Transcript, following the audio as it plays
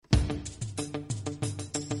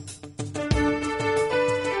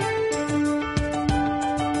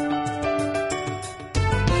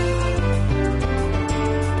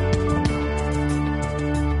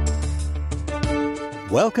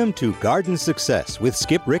Welcome to Garden Success with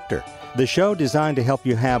Skip Richter, the show designed to help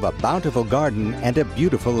you have a bountiful garden and a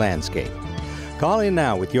beautiful landscape. Call in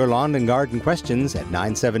now with your lawn and garden questions at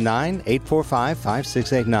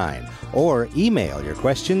 979-845-5689 or email your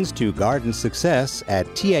questions to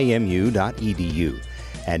gardensuccess@tamu.edu.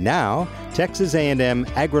 And now, Texas A&M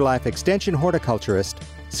AgriLife Extension horticulturist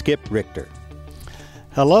Skip Richter.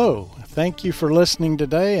 Hello. Thank you for listening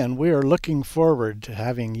today, and we are looking forward to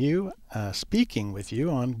having you speaking with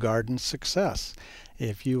you on Garden Success.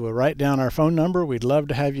 If you will write down our phone number, we'd love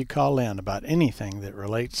to have you call in about anything that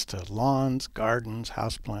relates to lawns, gardens,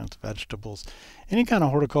 houseplants, vegetables, any kind of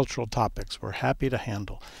horticultural topics. We're happy to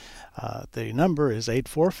handle. The number is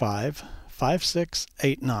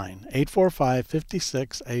 845-5689,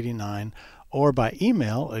 845-5689, or by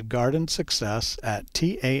email at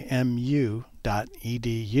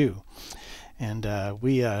gardensuccess@tamu.edu. And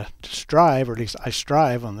we strive, or at least I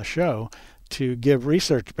strive on the show, to give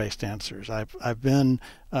research-based answers. I've been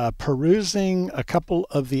perusing a couple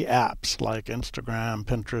of the apps like Instagram,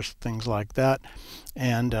 Pinterest, things like that.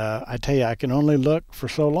 And I tell you, I can only look for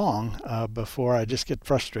so long before I just get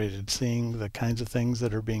frustrated seeing the kinds of things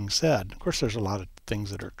that are being said. Of course, there's a lot of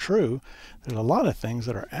things that are true. There's a lot of things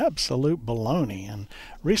that are absolute baloney. And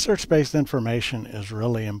research-based information is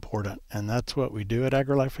really important. And that's what we do at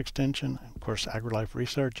AgriLife Extension, of course, AgriLife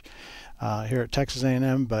Research here at Texas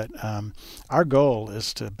A&M. But our goal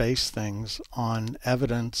is to base things on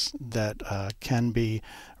evidence that can be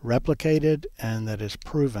replicated and that is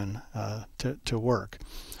proven to work.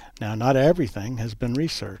 Now, not everything has been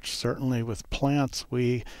researched. Certainly with plants,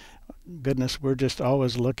 we're just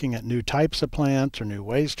always looking at new types of plants or new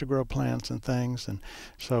ways to grow plants and things. And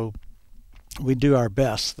so we do our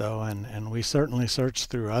best, though, and we certainly search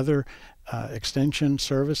through other extension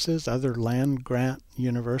services, other land grant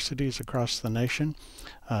universities across the nation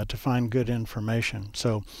to find good information.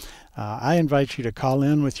 So I invite you to call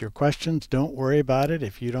in with your questions. Don't worry about it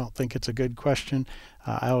if you don't think it's a good question.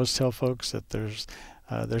 I always tell folks that there's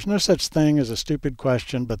no such thing as a stupid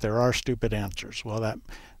question, but there are stupid answers. Well, that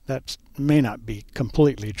may not be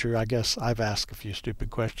completely true. I guess I've asked a few stupid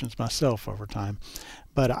questions myself over time.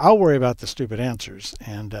 But I'll worry about the stupid answers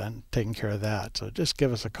and taking care of that. So just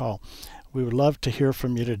give us a call. We would love to hear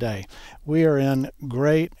from you today. We are in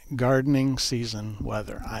great gardening season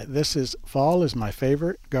weather. Fall is my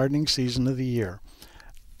favorite gardening season of the year.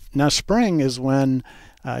 Now, spring is when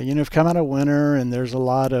you've come out of winter and there's a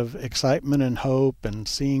lot of excitement and hope and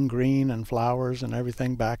seeing green and flowers and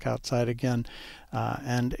everything back outside again.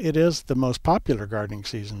 And it is the most popular gardening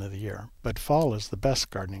season of the year. But fall is the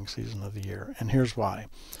best gardening season of the year. And here's why.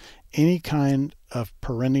 Any kind of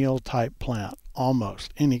perennial type plant,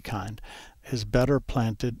 almost any kind, is better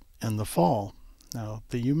planted in the fall. Now,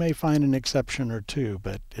 you may find an exception or two,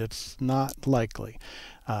 but it's not likely.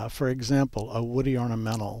 For example, a woody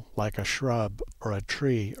ornamental like a shrub or a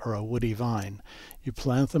tree or a woody vine. You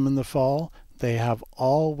plant them in the fall, they have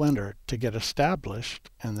all winter to get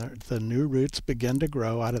established, and the new roots begin to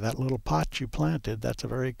grow out of that little pot you planted. That's a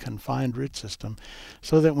very confined root system.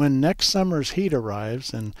 So that when next summer's heat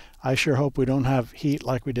arrives, and I sure hope we don't have heat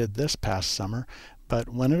like we did this past summer, but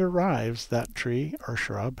when it arrives, that tree or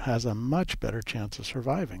shrub has a much better chance of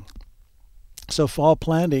surviving. So fall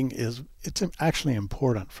planting it's actually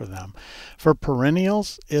important for them. For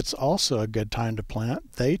perennials, it's also a good time to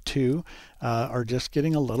plant. They too are just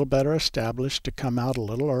getting a little better established to come out a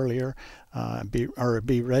little earlier,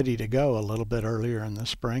 be ready to go a little bit earlier in the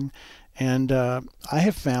spring. And I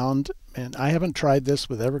have found, and I haven't tried this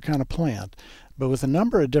with every kind of plant, but with a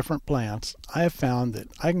number of different plants, I have found that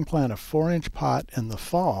I can plant a 4-inch pot in the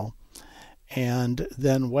fall and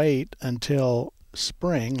then wait until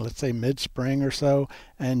spring, let's say mid-spring or so,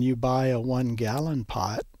 and you buy a 1-gallon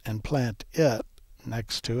pot and plant it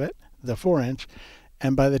next to it, the 4-inch,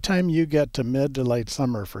 and by the time you get to mid to late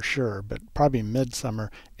summer for sure, but probably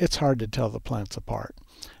midsummer, it's hard to tell the plants apart.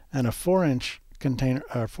 And a 4-inch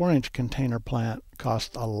container plant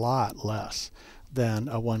costs a lot less than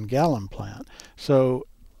a 1-gallon plant. So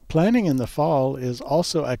planting in the fall is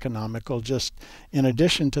also economical, just in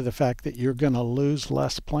addition to the fact that you're going to lose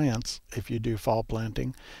less plants if you do fall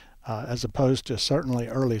planting, as opposed to certainly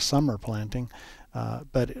early summer planting.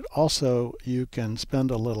 But you can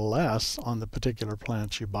spend a little less on the particular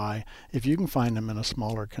plants you buy if you can find them in a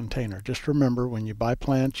smaller container. Just remember, when you buy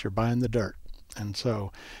plants, you're buying the dirt. And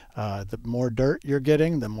so the more dirt you're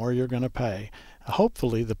getting, the more you're going to pay.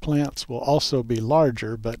 Hopefully the plants will also be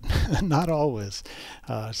larger, but not always.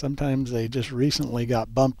 Sometimes they just recently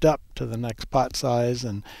got bumped up to the next pot size,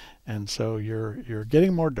 and so you're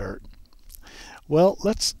getting more dirt. Well,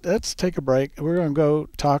 let's take a break. We're going to go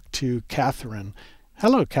talk to Catherine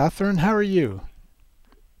Hello, Catherine. How are you?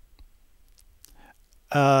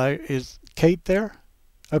 Is Kate there?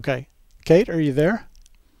 Okay. Kate, are you there?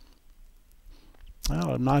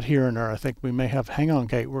 Oh, I'm not hearing her. I think we may have. Hang on,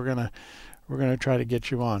 Kate. We're gonna try to get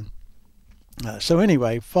you on. So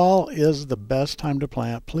anyway, fall is the best time to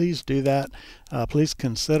plant. Please do that. Please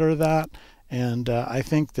consider that. And I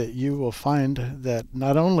think that you will find that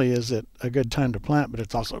not only is it a good time to plant, but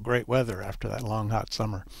it's also great weather after that long, hot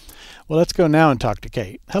summer. Well, let's go now and talk to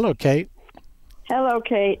Kate. Hello, Kate. Hello,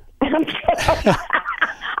 Kate. I'm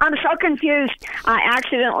so confused. I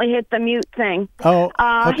accidentally hit the mute thing. Oh,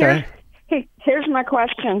 okay. Here's my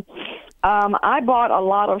question. I bought a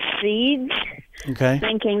lot of seeds, Okay.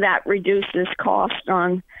 thinking that reduces cost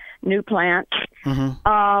on new plants.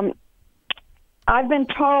 Mm-hmm. I've been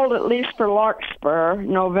told, at least for larkspur,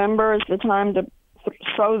 November is the time to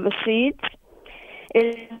sow the seeds.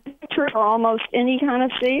 Is it true for almost any kind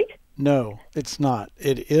of seed? No, it's not.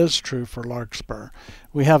 It is true for larkspur.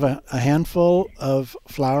 We have a handful of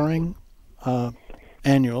flowering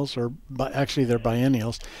annuals, or actually they're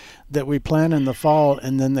biennials, that we plant in the fall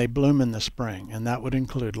and then they bloom in the spring. And that would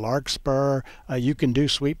include larkspur. You can do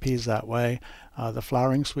sweet peas that way, the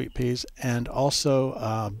flowering sweet peas, and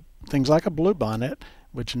also things like a bluebonnet,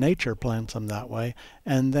 which nature plants them that way.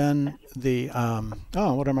 And then the,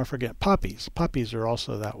 what am I forget? Poppies. Poppies are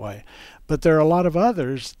also that way. But there are a lot of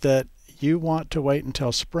others that you want to wait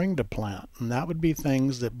until spring to plant. And that would be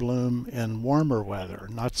things that bloom in warmer weather,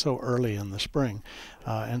 not so early in the spring.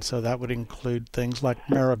 And so that would include things like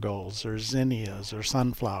marigolds or zinnias or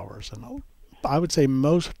sunflowers. And I would say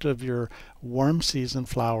most of your warm season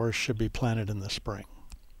flowers should be planted in the spring.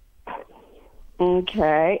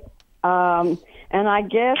 Okay. And I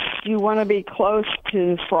guess you want to be close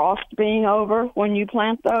to frost being over when you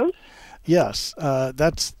plant those? Yes,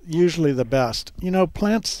 that's usually the best. You know,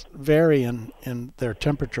 plants vary in their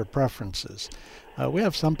temperature preferences. We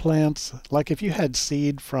have some plants, like if you had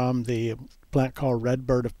seed from the plant called Red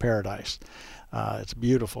Bird of Paradise, it's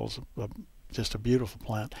beautiful. It's just a beautiful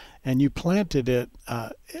plant. And you planted it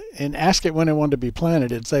and ask it when it wanted to be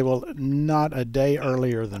planted. It'd say, well, not a day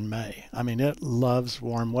earlier than May. I mean, it loves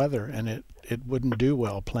warm weather, and it wouldn't do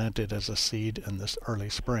well planted as a seed in this early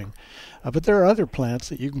spring. But there are other plants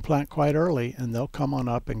that you can plant quite early, and they'll come on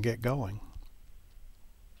up and get going.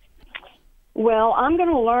 Well, I'm going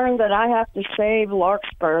to learn that I have to save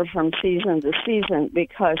larkspur from season to season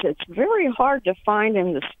because it's very hard to find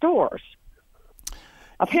in the stores.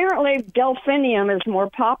 Apparently, delphinium is more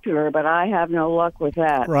popular, but I have no luck with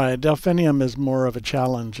that. Right. Delphinium is more of a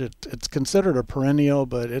challenge. It's considered a perennial,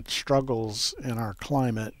 but it struggles in our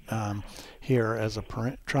climate here as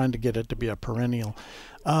trying to get it to be a perennial.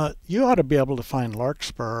 You ought to be able to find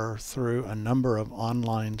larkspur through a number of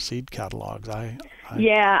online seed catalogs.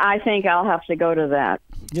 Yeah, I think I'll have to go to that.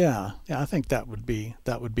 Yeah, I think that would be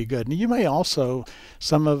good. And you may also,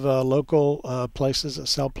 some of local places that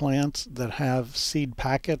sell plants that have seed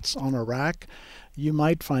packets on a rack, you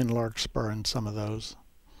might find larkspur in some of those.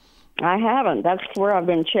 I haven't. That's where I've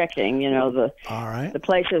been checking, All right. the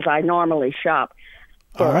places I normally shop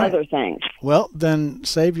for other things. Well, then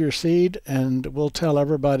save your seed, and we'll tell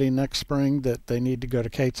everybody next spring that they need to go to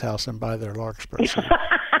Kate's house and buy their larkspur seed.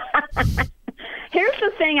 Here's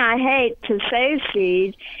the thing I hate to save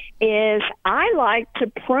seed is I like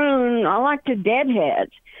to deadhead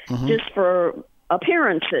just for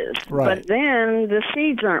appearances. Right. But then the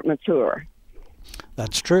seeds aren't mature.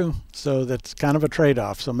 That's true. So that's kind of a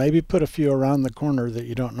trade-off. So maybe put a few around the corner that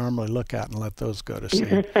you don't normally look at and let those go to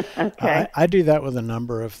seed. Okay. I do that with a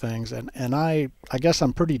number of things. And I guess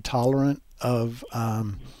I'm pretty tolerant of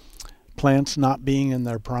plants not being in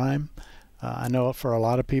their prime. I know for a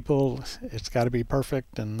lot of people, it's got to be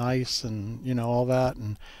perfect and nice and, all that.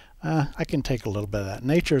 And I can take a little bit of that.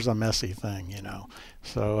 Nature's a messy thing,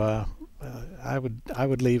 So I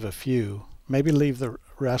would leave a few. Maybe leave the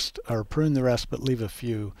rest or prune the rest, but leave a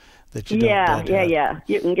few that you don't deadhead. Yeah.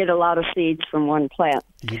 You can get a lot of seeds from one plant.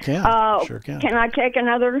 You can. Sure can. Can I take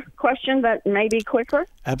another question that may be quicker?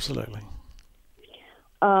 Absolutely.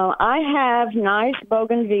 I have nice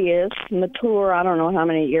bougainvilleas, mature. I don't know how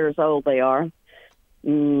many years old they are,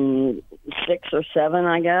 6 or 7,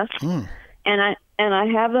 I guess. And I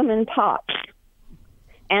have them in pots,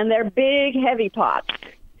 and they're big, heavy pots.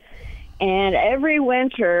 And every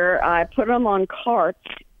winter I put them on carts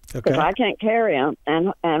because I can't carry them,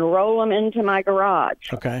 and roll them into my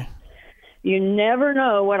garage. Okay. You never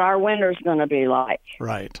know what our winter's going to be like.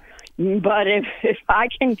 Right. But if I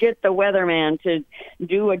can get the weatherman to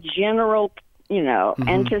do a general,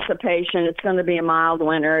 anticipation, it's going to be a mild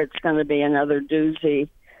winter, it's going to be another doozy,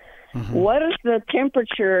 What is the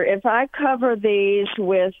temperature if I cover these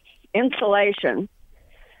with insulation?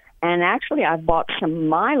 And actually, I've bought some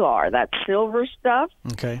Mylar, that silver stuff.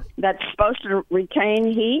 Okay. That's supposed to retain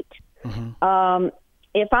heat.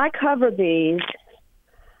 If I cover these,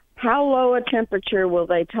 how low a temperature will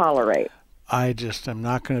they tolerate? I just am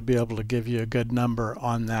not going to be able to give you a good number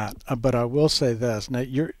on that. But I will say this. Now,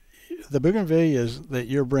 the bougainvilleas that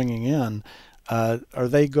you're bringing in, are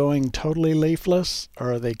they going totally leafless,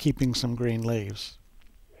 or are they keeping some green leaves?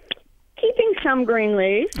 Keeping some green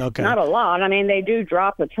leaves. Okay. Not a lot. I mean, they do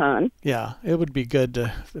drop a ton. Yeah, it would be good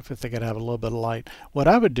if they could have a little bit of light. What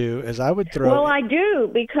I would do is I would throw... Well, I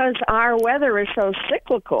do, because our weather is so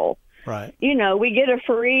cyclical. Right. You know, we get a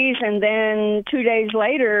freeze, and then 2 days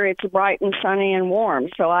later, it's bright and sunny and warm.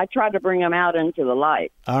 So I try to bring them out into the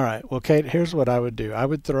light. All right. Well, Kate, here's what I would do. I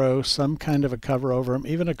would throw some kind of a cover over them,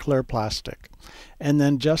 even a clear plastic, and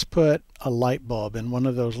then just put a light bulb in one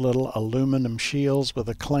of those little aluminum shields with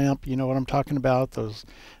a clamp. You know what I'm talking about? Those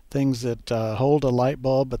things that hold a light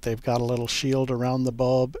bulb, but they've got a little shield around the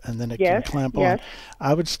bulb, and then it can clamp on.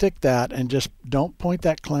 I would stick that, and just don't point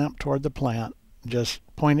that clamp toward the plant. Just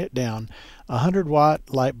point it down. A 100-watt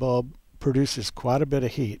light bulb produces quite a bit of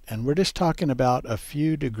heat, and we're just talking about a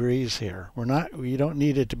few degrees here. You don't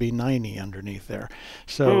need it to be 90 underneath there.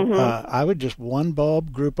 So I would just one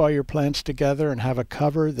bulb, group all your plants together, and have a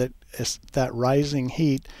cover that rising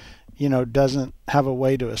heat, doesn't have a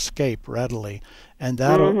way to escape readily, and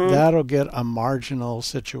that'll get a marginal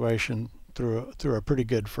situation through a pretty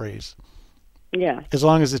good freeze. Yeah. As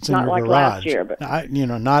long as it's in not your like garage. Last year, but...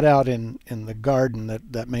 not out in the garden.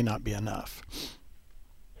 That may not be enough.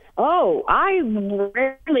 Oh, I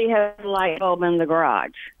rarely have a light bulb in the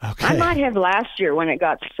garage. Okay. I might have last year when it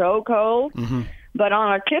got so cold, but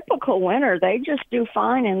on a typical winter, they just do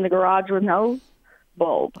fine in the garage with no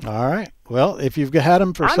bulb. All right. Well, if you've had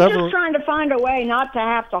them for several... I'm just trying to find a way not to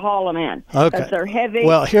have to haul them in. Okay. Because they're heavy.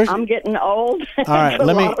 Well, I'm getting old. All right. It's a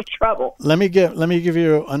lot of trouble. Let me give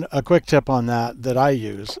you a quick tip on that I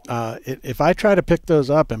use. If I try to pick those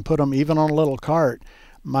up and put them even on a little cart,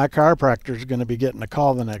 my chiropractor is going to be getting a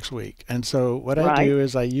call the next week. And so what I do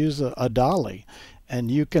is I use a dolly, and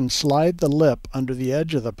you can slide the lip under the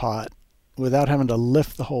edge of the pot without having to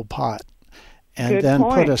lift the whole pot. And then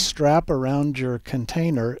put a strap around your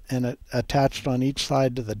container and it attached on each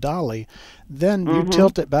side to the dolly. Then you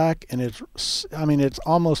tilt it back, and it's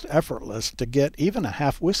almost effortless to get even a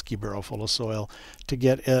half whiskey barrel full of soil to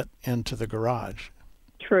get it into the garage.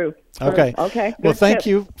 True. Okay. Okay. Well, thank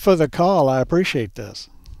you for the call. I appreciate this.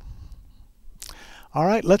 All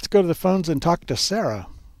right, let's go to the phones and talk to Sarah.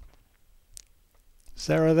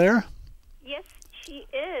 Sarah there? Yes, she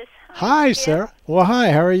is. Hi, Sarah. Well,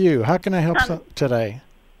 hi. How are you? How can I help today?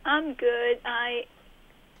 I'm good. I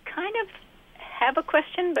kind of have a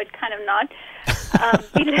question, but kind of not.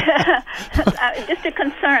 Just a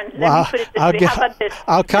concern. Let me put it this way. How about this?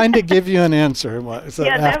 I'll kind of give you an answer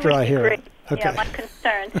after I hear great. it. Okay. Yeah, my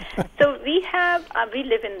concern. So we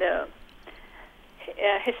live in the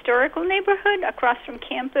historical neighborhood across from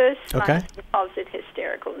campus. Okay. My husband calls it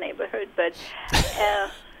hysterical neighborhood, but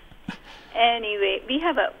anyway, we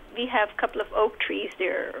have a couple of oak trees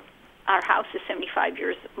there. Our house is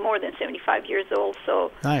more than 75 years old,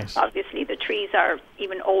 so nice. Obviously the trees are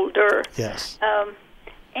even older. Yes.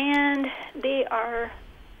 And they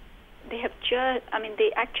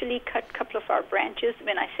actually cut a couple of our branches.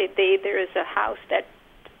 When I say there is a house that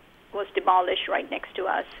was demolished right next to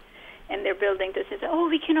us, and they're building this. They say,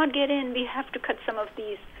 we cannot get in. We have to cut some of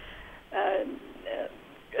these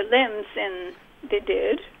limbs, and they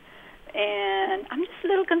did. And I'm just a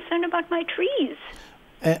little concerned about my trees.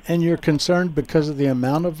 And you're concerned because of the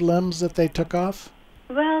amount of limbs that they took off?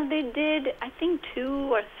 Well, they did, I think,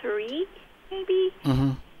 2 or 3, maybe.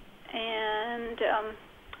 Mm-hmm. And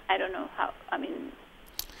I don't know how,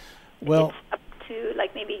 well, it's up to,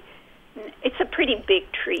 maybe, it's a pretty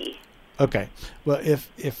big tree. Okay. Well,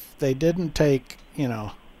 if they didn't take,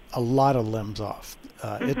 a lot of limbs off,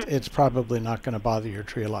 it's probably not going to bother your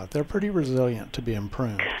tree a lot. They're pretty resilient to being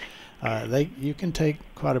pruned. You can take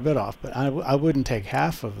quite a bit off, but I wouldn't take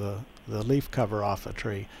half of the leaf cover off a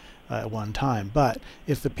tree at one time. But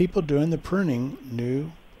if the people doing the pruning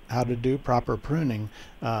knew how to do proper pruning,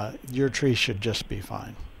 your tree should just be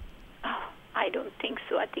fine. Oh, I don't think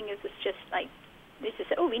so. I think it was just like they just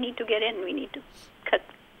said, we need to get in, we need to cut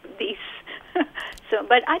these. So,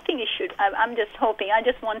 but I think it should. I'm just hoping. I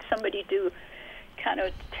just want somebody to kind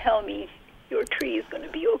of tell me your tree is going to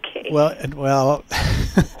be okay. Well,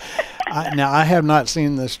 now I have not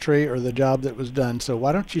seen this tree or the job that was done. So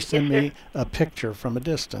why don't you send me a picture from a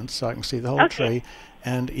distance so I can see the whole tree,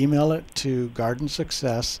 and email it to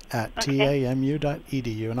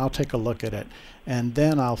gardensuccess@tamu.edu, and I'll take a look at it, and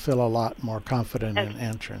then I'll feel a lot more confident in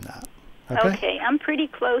answering that. Okay, I'm pretty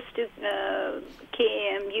close to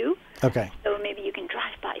KAMU. Okay. So maybe you can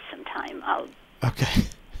drive by sometime. I'll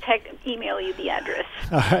email you the address.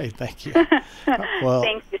 All right, thank you. Well,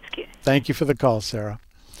 thank you for the call, Sarah.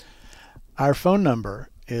 Our phone number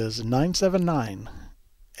is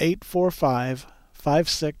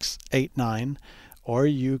 979-845-5689, or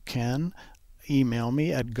you can email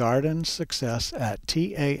me at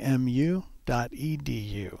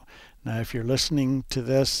gardensuccess@tamu.edu. Now, if you're listening to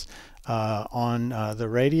this on the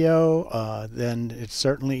radio, then it's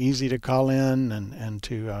certainly easy to call in and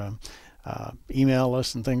to email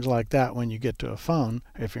us and things like that when you get to a phone,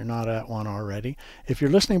 if you're not at one already. If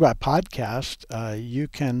you're listening by podcast, you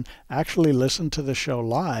can actually listen to the show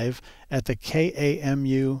live at the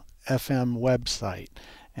KAMU FM website.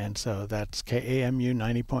 And so that's KAMU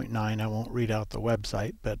 90.9. I won't read out the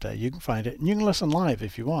website, but you can find it. And you can listen live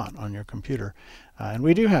if you want on your computer. And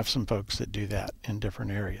we do have some folks that do that in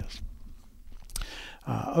different areas.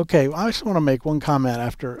 Okay, well, I just want to make one comment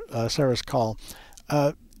after Sarah's call.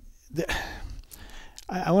 I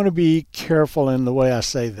want to be careful in the way I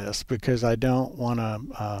say this, because I don't want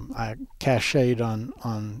to cast shade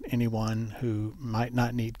on anyone who might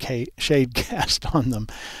not need shade cast on them.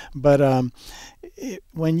 But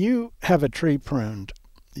when you have a tree pruned,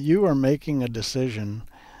 you are making a decision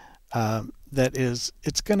that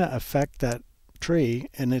it's going to affect that tree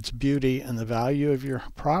and its beauty and the value of your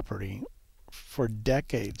property for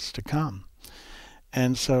decades to come.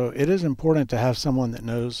 And so it is important to have someone that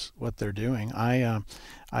knows what they're doing. I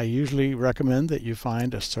usually recommend that you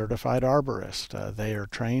find a certified arborist. They are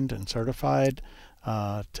trained and certified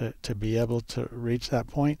to be able to reach that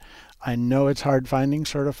point. I know it's hard finding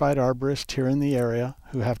certified arborists here in the area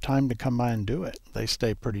who have time to come by and do it. They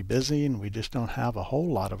stay pretty busy, and we just don't have a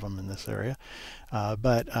whole lot of them in this area.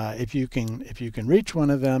 But if you can reach one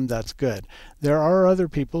of them, that's good. There are other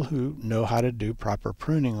people who know how to do proper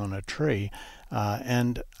pruning on a tree.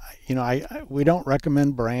 And we don't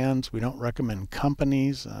recommend brands, we don't recommend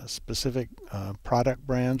companies, specific product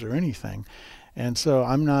brands or anything. And so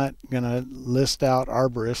I'm not going to list out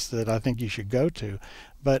arborists that I think you should go to,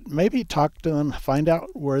 but maybe talk to them, find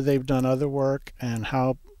out where they've done other work and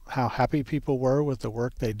how happy people were with the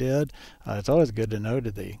work they did. It's always good to know,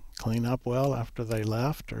 did they clean up well after they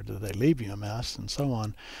left, or did they leave you a mess, and so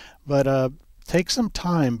on. But take some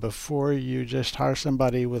time before you just hire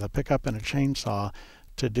somebody with a pickup and a chainsaw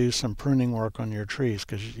to do some pruning work on your trees,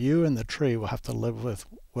 because you and the tree will have to live with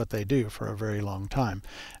what they do for a very long time.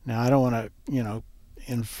 Now, I don't want to,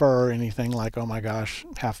 infer anything like, oh my gosh,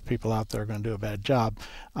 half the people out there are going to do a bad job.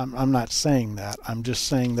 I'm not saying that. I'm just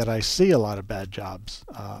saying that I see a lot of bad jobs,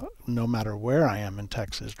 no matter where I am in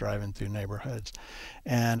Texas, driving through neighborhoods.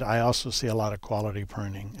 And I also see a lot of quality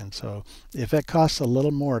pruning. And so if it costs a little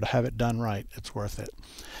more to have it done right, it's worth it.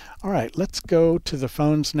 All right, let's go to the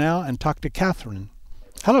phones now and talk to Catherine.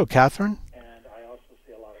 Hello, Catherine.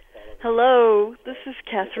 Hello, this is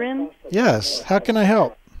Catherine. Yes, how can I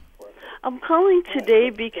help? I'm calling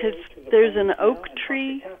today because there's an oak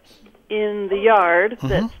tree in the yard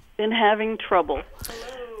that's been having trouble.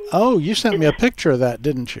 Oh, you sent me a picture of that,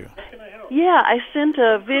 didn't you? Yeah, I sent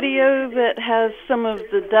a video that has some of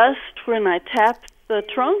the dust when I tapped the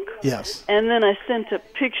trunk. Yes. And then I sent a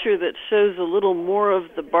picture that shows a little more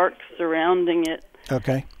of the bark surrounding it.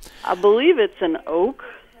 Okay. I believe it's an oak.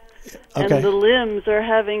 Okay. And the limbs are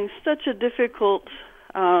having such a difficult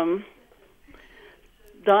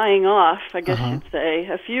dying off, I guess you'd say.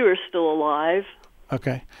 A few are still alive.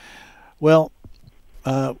 Okay. Well,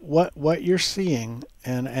 what you're seeing,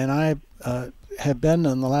 and I have been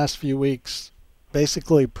in the last few weeks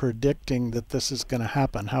basically predicting that this is going to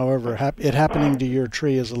happen. However, it happening to your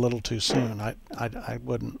tree is a little too soon. I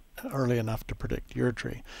wouldn't early enough to predict your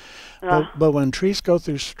tree. But when trees go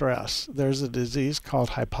through stress, there's a disease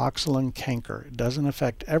called hypoxylon canker. It doesn't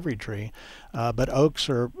affect every tree, but oaks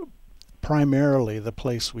are primarily the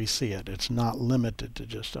place we see it. It's not limited to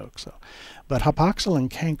just oaks. But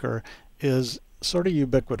hypoxylon canker is sort of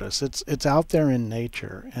ubiquitous. It's out there in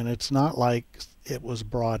nature, and it's not like it was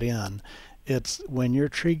brought in. It's when your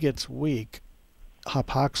tree gets weak,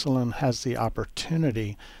 hypoxylon has the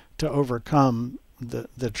opportunity to overcome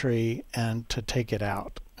the tree and to take it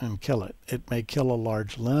out and kill it. It may kill a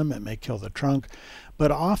large limb, it may kill the trunk,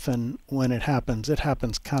 but often when it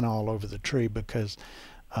happens kind of all over the tree because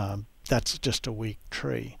that's just a weak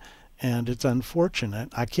tree. And it's unfortunate.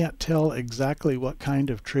 I can't tell exactly what kind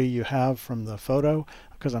of tree you have from the photo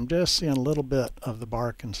because I'm just seeing a little bit of the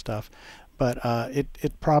bark and stuff. but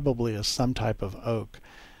it probably is some type of oak.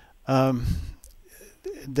 The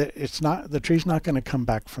tree's not going to come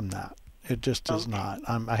back from that. It just is not.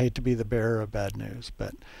 I hate to be the bearer of bad news,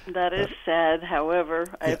 but that is sad. However,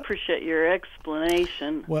 I appreciate your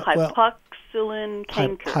explanation. Hypoxylin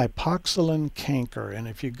canker. Hypoxylin canker, and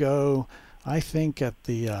if you go, I think at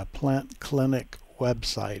the Plant Clinic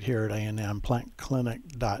website here at A&M,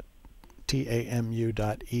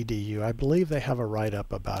 plantclinic.tamu.edu, I believe they have a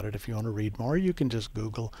write-up about it. If you want to read more, you can just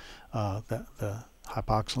Google the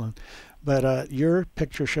hypoxylin. But your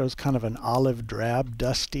picture shows kind of an olive drab,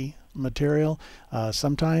 dusty material.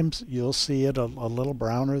 Sometimes you'll see it a little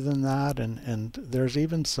browner than that, and there's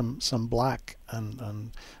even some black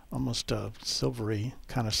and almost a silvery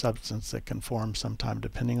kind of substance that can form sometime,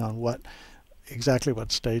 depending on exactly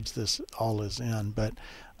what stage this all is in. But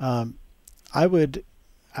I would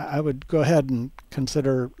go ahead and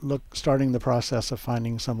consider starting the process of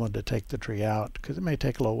finding someone to take the tree out, because it may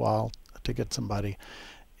take a little while to get somebody.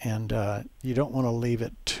 And you don't want to leave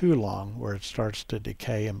it too long where it starts to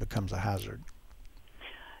decay and becomes a hazard.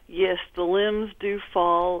 Yes, the limbs do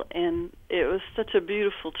fall, and it was such a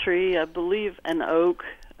beautiful tree. I believe an oak,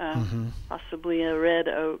 possibly a red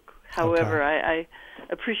oak. However, I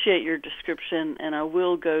appreciate your description, and I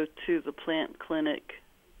will go to the Plant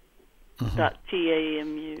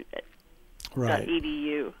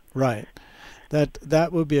Clinic.tamu.edu. Right.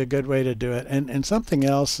 That would be a good way to do it. And something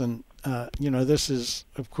else, and this is,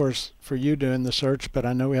 of course, for you doing the search, but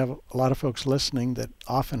I know we have a lot of folks listening that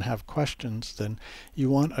often have questions. Then you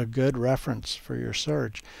want a good reference for your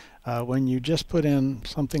search. When you just put in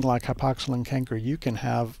something like hypoxylin canker, you can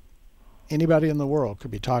have anybody in the world could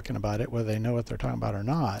be talking about it, whether they know what they're talking about or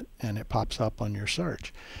not, and it pops up on your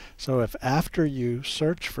search. So if after you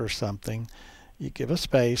search for something, you give a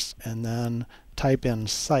space and then type in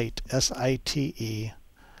site, S-I-T-E,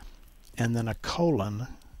 and then a colon,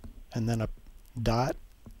 and then a dot,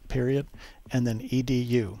 period, and then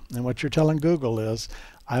edu. And what you're telling Google is,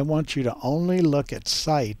 I want you to only look at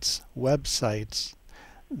sites, websites,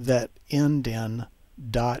 that end in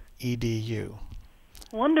 .edu.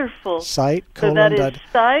 Wonderful. Site, colon, so that is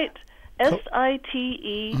site,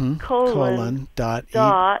 S-I-T-E, colon, dot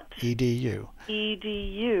edu.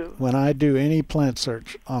 edu. When I do any plant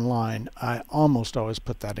search online, I almost always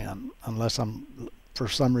put that in, unless I'm for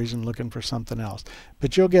some reason looking for something else.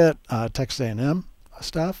 But you'll get Texas A&M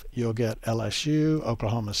stuff. You'll get LSU,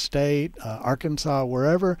 Oklahoma State, Arkansas,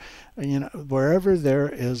 wherever there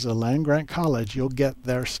is a land-grant college, you'll get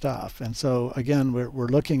their stuff. And so again, we're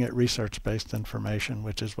looking at research-based information,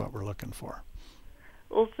 which is what we're looking for.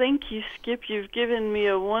 Well, thank you, Skip. You've given me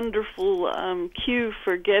a wonderful cue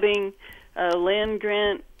for getting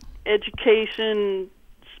land-grant education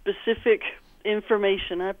specific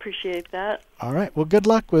information. I appreciate that. All right. Well, good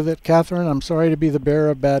luck with it, Catherine. I'm sorry to be the bearer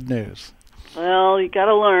of bad news. Well, you got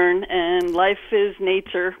to learn, and life is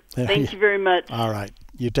nature. Thank you very much. All right.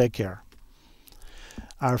 You take care.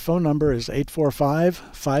 Our phone number is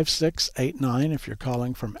 845-5689 if you're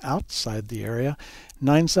calling from outside the area,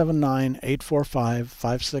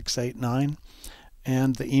 979-845-5689,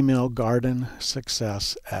 and the email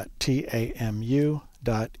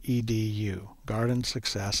gardensuccess@tamu.edu.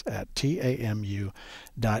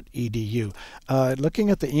 gardensuccess@tamu.edu. Looking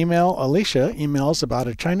at the email, Alicia emails about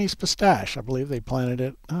a Chinese pistache. I believe they planted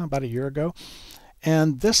it about a year ago.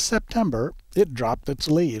 And this September, it dropped its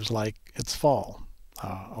leaves like it's fall.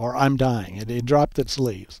 Or I'm dying. It dropped its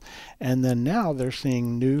leaves. And then now they're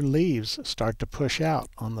seeing new leaves start to push out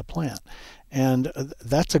on the plant. And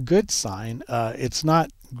that's a good sign. It's not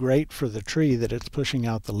great for the tree that it's pushing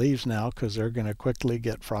out the leaves now, because they're going to quickly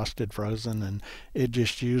get frosted, frozen, and it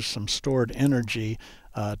just used some stored energy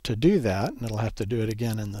to do that, and it'll have to do it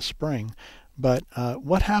again in the spring. But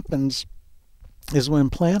what happens is when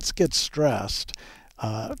plants get stressed,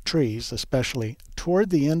 trees especially, toward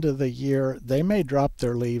the end of the year, they may drop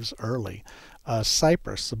their leaves early.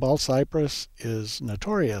 Cypress, the bald cypress, is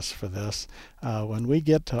notorious for this. When we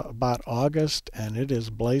get to about August and it is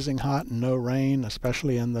blazing hot and no rain,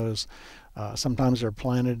 especially in those, sometimes they're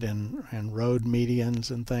planted in road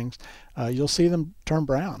medians and things, you'll see them turn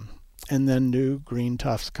brown. And then new green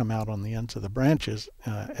tufts come out on the ends of the branches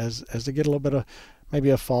as they get a little bit of maybe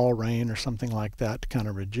a fall rain or something like that to kind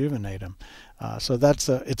of rejuvenate them. So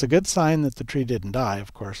it's a good sign that the tree didn't die,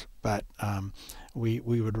 of course, but we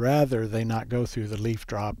would rather they not go through the leaf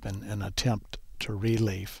drop and attempt to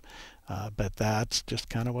re-leaf. But that's just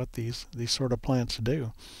kind of what these sort of plants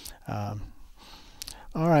do. All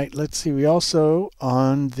right, let's see. We also,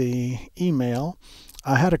 on the email,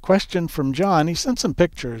 I had a question from John. He sent some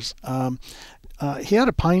pictures. he had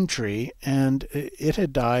a pine tree, and it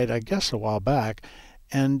had died, I guess, a while back.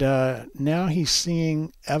 And now he's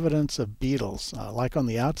seeing evidence of beetles, like on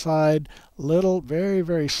the outside, little, very,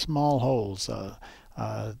 very small holes,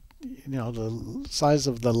 the size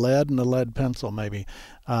of the lead in a lead pencil maybe.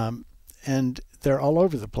 And they're all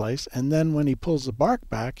over the place. And then when he pulls the bark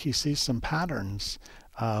back, he sees some patterns,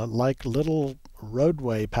 like little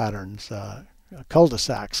roadway patterns,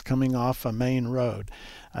 cul-de-sacs coming off a main road,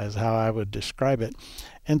 is how I would describe it.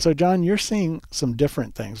 And so, John, you're seeing some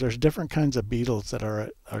different things. There's different kinds of beetles that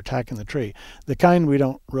are attacking the tree. The kind we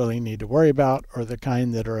don't really need to worry about are the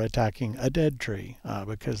kind that are attacking a dead tree,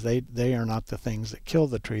 because they are not the things that kill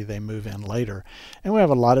the tree. They move in later. And we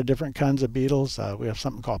have a lot of different kinds of beetles. We have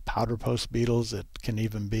something called powder post beetles that can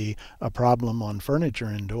even be a problem on furniture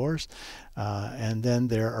indoors. And then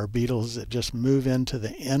there are beetles that just move into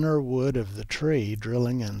the inner wood of the tree,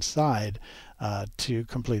 drilling inside to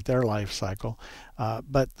complete their life cycle.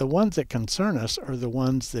 But the ones that concern us are the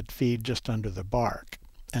ones that feed just under the bark.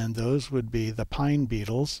 And those would be the pine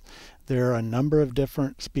beetles. There are a number of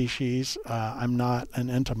different species. I'm not an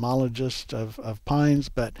entomologist of pines,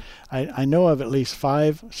 but I know of at least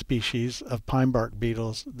 5 species of pine bark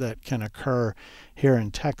beetles that can occur here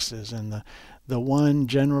in Texas. And the one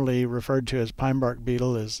generally referred to as pine bark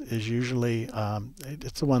beetle is usually,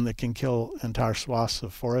 it's the one that can kill entire swaths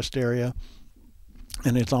of forest area.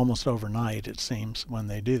 And it's almost overnight, it seems, when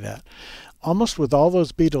they do that. Almost with all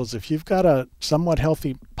those beetles, if you've got a somewhat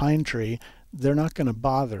healthy pine tree, they're not going to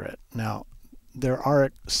bother it. Now, there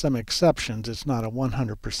are some exceptions. It's not a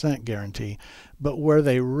 100% guarantee. But where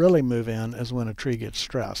they really move in is when a tree gets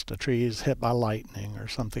stressed. A tree is hit by lightning or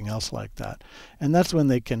something else like that. And that's when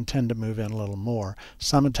they can tend to move in a little more.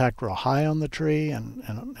 Some attack real high on the tree, and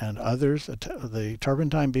others, the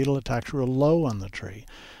turpentine beetle attacks real low on the tree.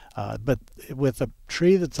 But with a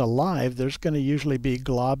tree that's alive, there's going to usually be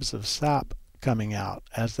globs of sap coming out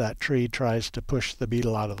as that tree tries to push the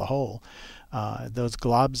beetle out of the hole. Those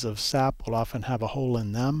globs of sap will often have a hole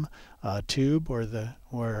in them, a tube where the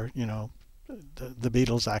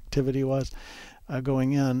beetle's activity was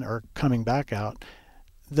going in or coming back out.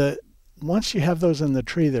 Once you have those in the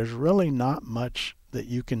tree, there's really not much that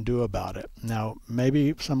you can do about it. Now,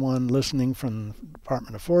 maybe someone listening from the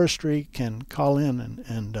Department of Forestry can call in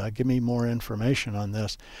and give me more information on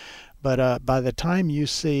this. But by the time you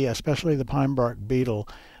see, especially the pine bark beetle,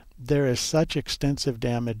 there is such extensive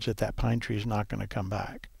damage that pine tree is not going to come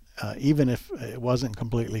back, even if it wasn't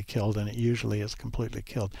completely killed, and it usually is completely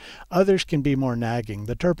killed. Others can be more nagging.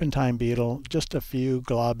 The turpentine beetle, just a few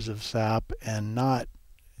globs of sap and not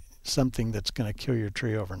something that's going to kill your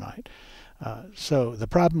tree overnight. So the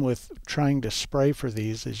problem with trying to spray for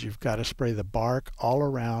these is you've got to spray the bark all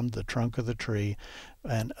around the trunk of the tree,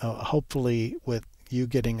 and hopefully with you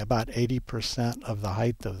getting about 80% of the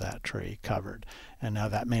height of that tree covered. And now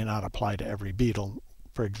that may not apply to every beetle,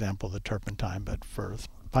 for example, the turpentine, but for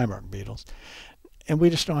pine bark beetles. And we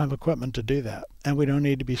just don't have equipment to do that. And we don't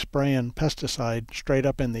need to be spraying pesticide straight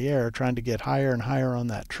up in the air trying to get higher and higher on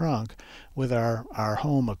that trunk with our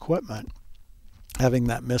home equipment, having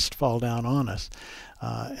that mist fall down on us.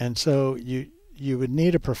 And so you would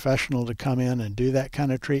need a professional to come in and do that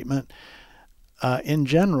kind of treatment. In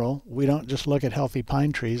general, we don't just look at healthy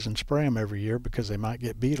pine trees and spray them every year because they might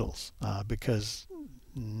get beetles, because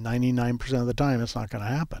 99% of the time it's not going to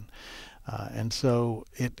happen. And so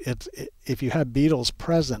if you have beetles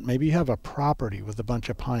present, maybe you have a property with a bunch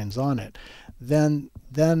of pines on it, then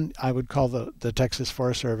I would call the Texas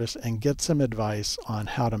Forest Service and get some advice on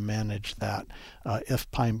how to manage that if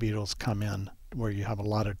pine beetles come in where you have a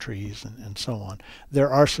lot of trees and so on. There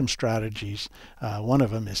are some strategies. One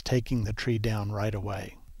of them is taking the tree down right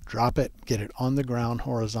away. Drop it, get it on the ground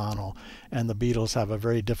horizontal, and the beetles have a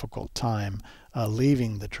very difficult time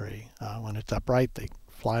leaving the tree. When it's upright, they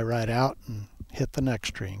fly right out and hit the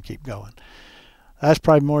next tree and keep going. That's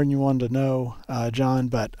probably more than you wanted to know, John,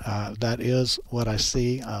 but that is what I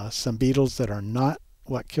see. Some beetles that are not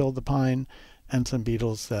what killed the pine, and some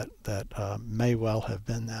beetles that may well have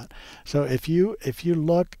been that. So if you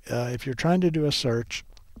look, if you're trying to do a search,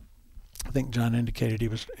 I think John indicated he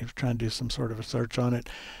was trying to do some sort of a search on it.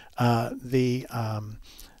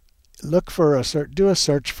 Look for do a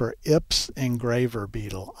search for Ips engraver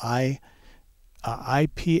beetle,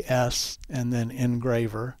 IPS and then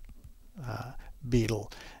engraver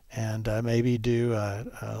beetle, and maybe do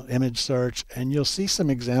a image search, and you'll see some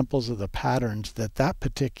examples of the patterns that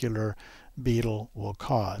particular beetle will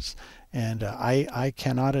cause. And I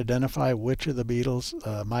cannot identify which of the beetles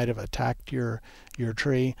might have attacked your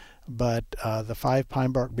tree, but the 5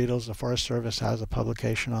 pine bark beetles, the Forest Service has a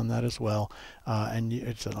publication on that as well, and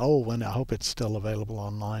it's an old one. I hope it's still available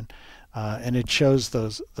online, and it shows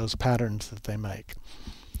those patterns that they make.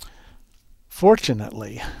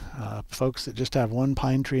 Fortunately, folks that just have one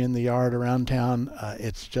pine tree in the yard around town,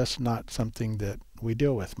 it's just not something that we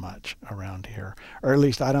deal with much around here, or at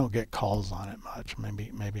least I don't get calls on it much.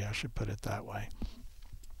 Maybe I should put it that way.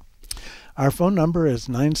 Our phone number is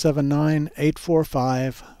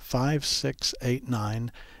 979-845-5689,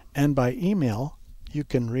 and by email you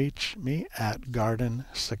can reach me at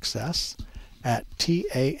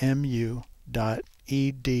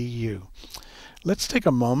gardensuccess@tamu.edu. Let's take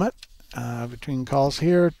a moment between calls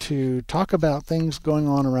here to talk about things going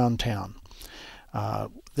on around town.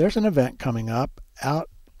 There's an event coming up out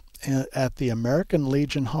at the American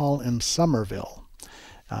Legion Hall in Somerville.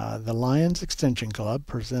 The Lions Extension Club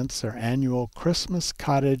presents their annual Christmas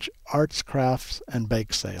Cottage Arts, Crafts, and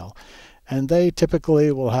Bake Sale. And they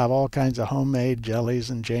typically will have all kinds of homemade jellies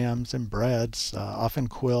and jams and breads, often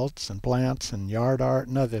quilts and plants and yard art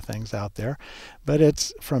and other things out there. But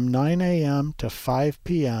it's from 9 a.m. to 5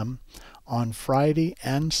 p.m. on Friday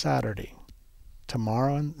and Saturday,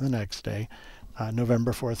 tomorrow and the next day,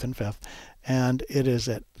 November 4th and 5th. And it is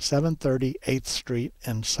at 730 8th Street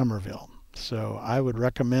in Somerville. So I would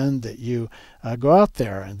recommend that you go out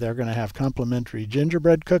there, and they're going to have complimentary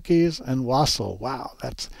gingerbread cookies and wassail. Wow,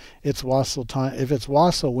 it's wassail time. If it's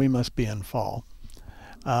wassail, we must be in fall.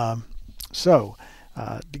 So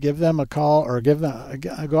to give them a call or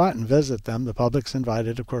go out and visit them. The public's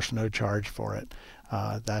invited, of course, no charge for it.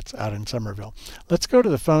 That's out in Somerville. Let's go to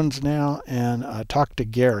the phones now and talk to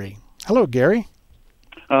Gary. Hello, Gary.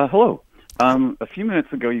 Hello. A few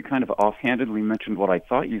minutes ago, you kind of offhandedly mentioned what I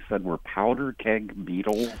thought you said were powder keg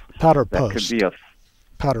beetles. Powder that post. Could be a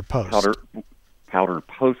powder post. Powder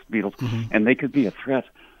post beetles, and they could be a threat.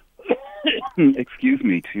 Excuse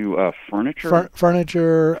me, to furniture.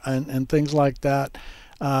 Furniture and things like that.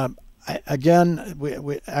 Again, we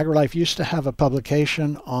AgriLife used to have a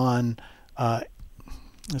publication on.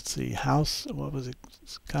 Let's see, what was it?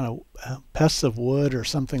 It's kind of pests of wood or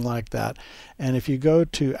something like that. And if you go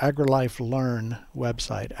to AgriLife Learn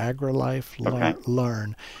website, AgriLife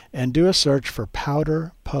Learn, and do a search for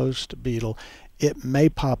powder post beetle, it may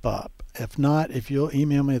pop up. If not, if you'll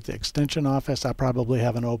email me at the extension office, I probably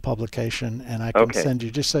have an old publication, and I can send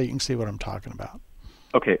you just so you can see what I'm talking about.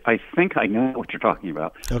 Okay, I think I know what you're talking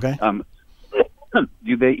about. Okay.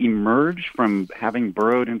 Do they emerge from having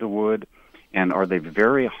burrowed into wood? And are they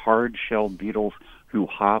very hard-shelled beetles who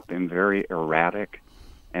hop in very erratic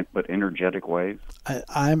but energetic ways?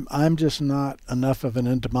 I'm just not enough of an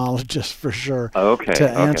entomologist for sure to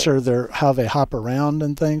answer how they hop around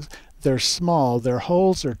and things. They're small. Their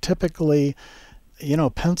holes are typically,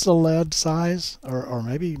 pencil lead size, or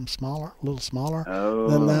maybe even smaller, a little smaller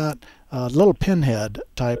than that. Little pinhead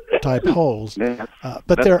type holes. But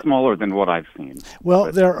that's smaller than what I've seen.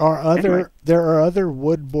 Well, there are other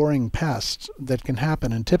wood boring pests that can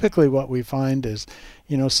happen, and typically what we find is,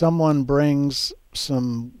 someone brings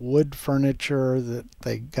some wood furniture that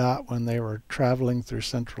they got when they were traveling through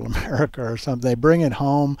Central America or something. They bring it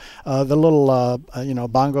home. The little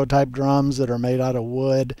bongo type drums that are made out of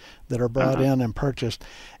wood that are brought in and purchased,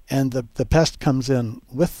 and the pest comes in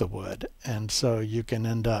with the wood, and so you can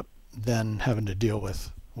end up then having to deal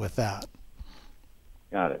with that.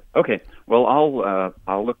 Got it. Okay. Well,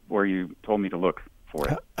 I'll look where you told me to look for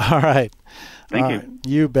it. All right. Thank you.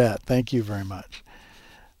 You bet. Thank you very much.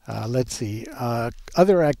 Let's see.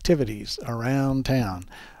 Other activities around town.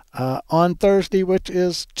 On Thursday, which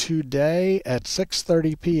is today at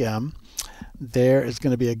 6:30 p.m., there is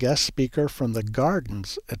going to be a guest speaker from the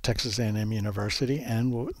gardens at Texas A&M University,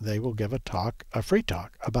 and they will give a free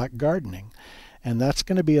talk about gardening. And that's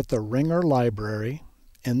going to be at the Ringer Library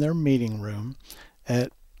in their meeting room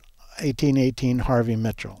at 1818 Harvey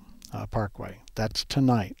Mitchell Parkway. That's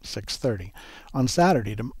tonight, 6:30. On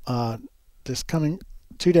Saturday, this coming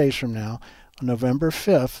 2 days from now, on November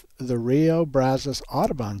 5th, the Rio Brazos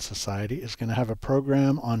Audubon Society is going to have a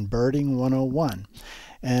program on Birding 101.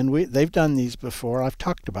 And they've done these before. I've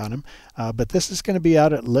talked about them. But this is going to be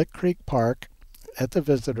out at Lick Creek Park at the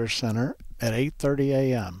Visitor Center at 8:30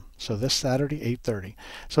 a.m. So this Saturday, 8:30.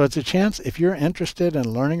 So it's a chance, if you're interested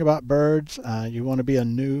in learning about birds, you want to be a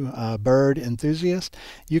new bird enthusiast,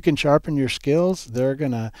 you can sharpen your skills. You're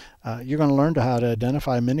going to learn how to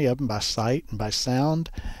identify many of them by sight and by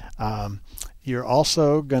sound. You're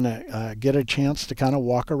also going to get a chance to kind of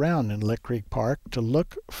walk around in Lick Creek Park to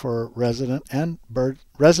look for resident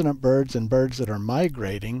birds and birds that are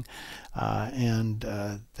migrating, and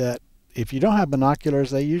that if you don't have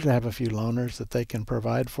binoculars, they usually have a few loners that they can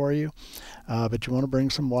provide for you, but you want to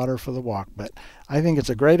bring some water for the walk. But I think it's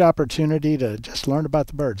a great opportunity to just learn about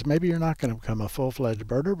the birds. Maybe you're not going to become a full-fledged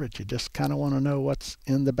birder, but you just kind of want to know what's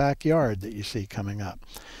in the backyard that you see coming up.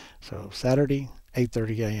 So Saturday,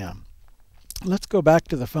 8:30 a.m. Let's go back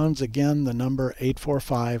to the phones again, the number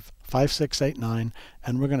 845-5689,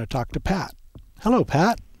 and we're going to talk to Pat. Hello,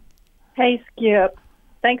 Pat. Hey, Skip.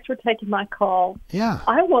 Thanks for taking my call. Yeah.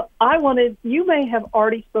 I wanted, you may have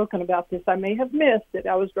already spoken about this. I may have missed it.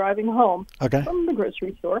 I was driving home from the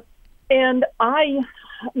grocery store, and I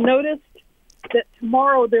noticed that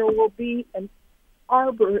tomorrow there will be an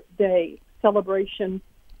Arbor Day celebration.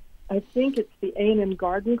 I think it's the A&M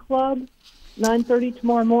Garden Club, 9:30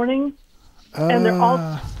 tomorrow morning. And they're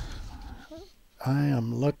all. I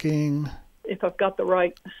am looking. If I've got the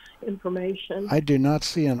right information. I do not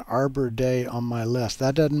see an Arbor Day on my list.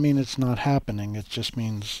 That doesn't mean it's not happening. It just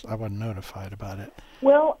means I wasn't notified about it.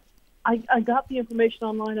 Well, I got the information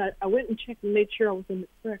online. I went and checked and made sure I was in the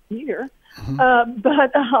correct year. Mm-hmm.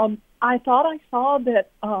 But I thought I saw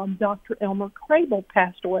that Dr. Elmer Crable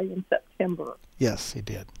passed away in September. Yes, he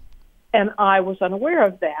did. And I was unaware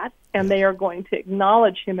of that. And they are going to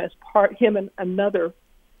acknowledge him as him and another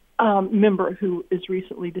member who is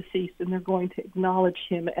recently deceased, and they're going to acknowledge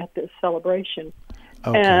him at this celebration.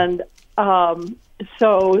 Okay. And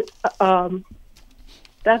so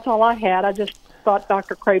that's all I had. I just thought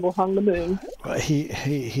Dr. Crable hung the moon. Well,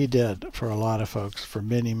 he did for a lot of folks for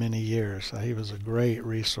many, many years. He was a great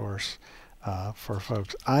resource for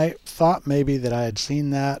folks. I thought maybe that I had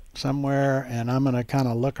seen that somewhere, and I'm going to kind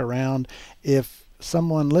of look around. If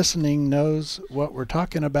someone listening knows what we're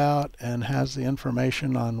talking about and has the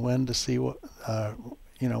information on when to see what,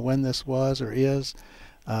 when this was or is,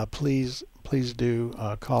 please do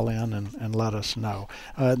call in and let us know.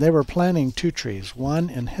 They were planting 2 trees,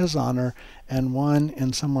 one in his honor and one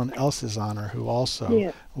in someone else's honor who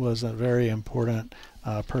also was a very important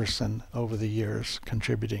person over the years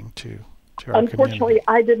contributing to our Unfortunately, community.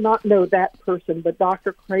 I did not know that person, but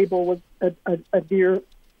Dr. Crable was a dear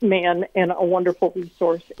man and a wonderful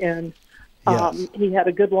resource, and he had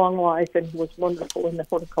a good long life, and he was wonderful in the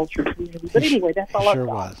horticulture community. But anyway, that's all I've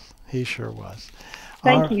got. He sure was.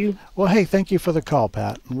 Thank you. Well, hey, thank you for the call,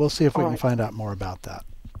 Pat, and we'll see if we can find out more about that.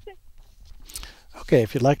 Okay,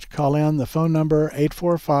 if you'd like to call in, the phone number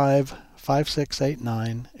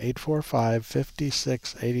 845-5689,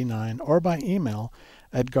 845-5689, or by email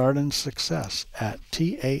at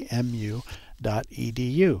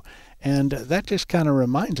gardensuccess@tamu.edu. And that just kind of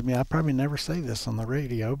reminds me, I probably never say this on the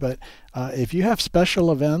radio, but if you have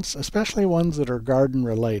special events, especially ones that are garden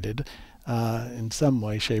related in some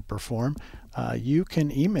way, shape, or form, you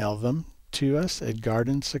can email them to us at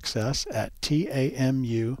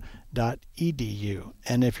gardensuccess@tamu.edu.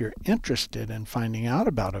 And if you're interested in finding out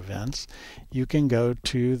about events, you can go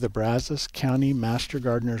to the Brazos County Master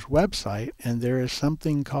Gardener's website, and there is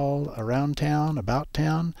something called Around Town, About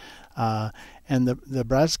Town, and the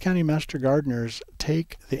Brazos County Master Gardeners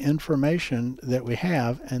take the information that we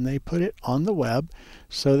have and they put it on the web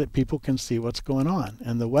so that people can see what's going on.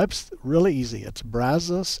 And the web's really easy. It's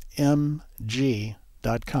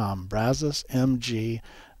brazosmg.com,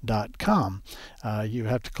 brazosmg.com. You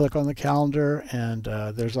have to click on the calendar, and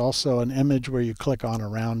there's also an image where you click on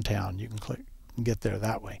Around Town. You can click and get there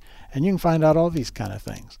that way. And you can find out all these kind of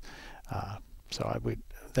things.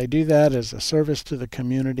 They do that as a service to the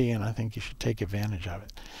community, and I think you should take advantage of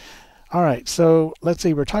it. All right, so let's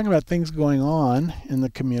see. We're talking about things going on in the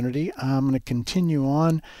community. I'm going to continue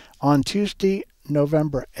on Tuesday,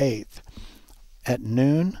 November 8th at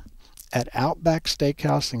noon at Outback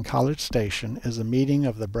Steakhouse in College Station is a meeting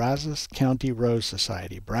of the Brazos County Rose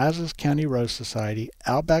Society. Brazos County Rose Society,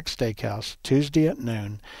 Outback Steakhouse, Tuesday at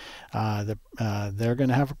noon. They're going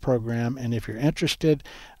to have a program, and if you're interested,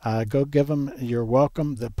 go give them. You're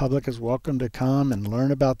welcome. The public is welcome to come and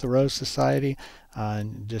learn about the Rose Society,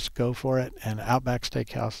 and just go for it. And Outback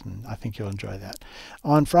Steakhouse, and I think you'll enjoy that.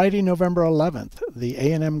 On Friday, November 11th, the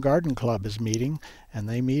A&M Garden Club is meeting, and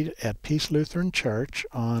they meet at Peace Lutheran Church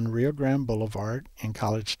on Rio Grande Boulevard in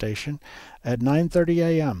College Station at 9:30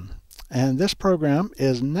 a.m. And this program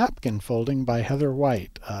is napkin folding by Heather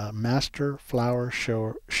White, Master Flower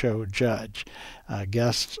Show Judge.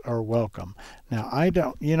 Guests are welcome. Now, I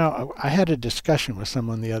had a discussion with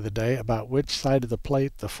someone the other day about which side of the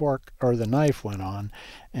plate the fork or the knife went on.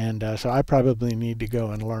 And so I probably need to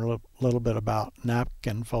go and learn a little bit about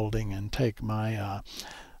napkin folding and take my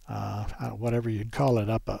whatever you'd call it,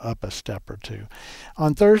 up a step or two.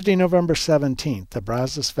 On Thursday, November 17th, the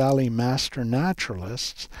Brazos Valley Master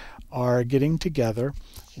Naturalists are getting together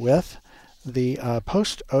with the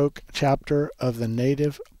Post Oak chapter of the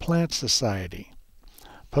Native Plant Society.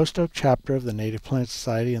 Post Oak chapter of the Native Plant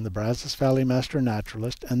Society and the Brazos Valley Master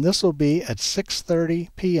Naturalist, and this will be at 6:30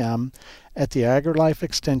 p.m. at the AgriLife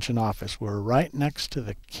Extension Office. We're right next to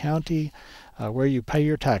the county where you pay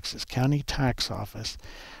your taxes, county tax office.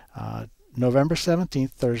 November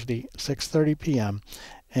 17th, Thursday, 6:30 p.m.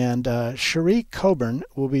 And Cherie Coburn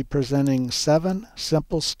will be presenting 7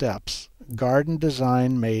 simple steps, garden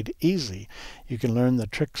design made easy. You can learn the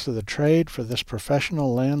tricks of the trade for this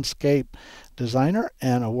professional landscape designer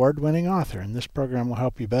and award-winning author. And this program will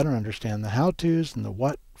help you better understand the how-tos and the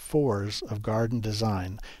what-fors of garden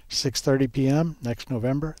design. 6:30 p.m. next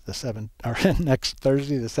November, next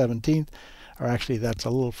Thursday, the 17th. Or actually, that's a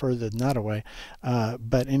little further than that away.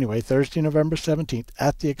 But anyway, Thursday, November 17th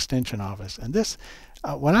at the Extension Office. And this,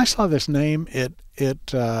 when I saw this name, it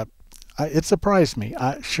surprised me.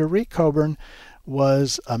 Cherie Coburn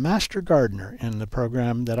was a master gardener in the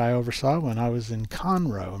program that I oversaw when I was in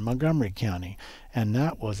Conroe in Montgomery County. And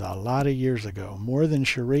that was a lot of years ago, more than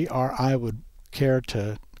Cherie or I would care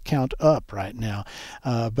to count up right now.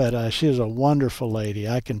 But she is a wonderful lady.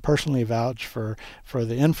 I can personally vouch for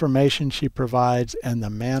the information she provides and the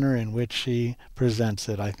manner in which she presents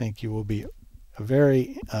it. I think you will be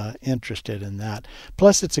very interested in that.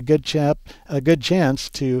 Plus, it's a good chance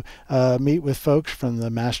to meet with folks from the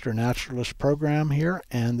Master Naturalist program here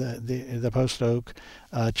and the Post Oak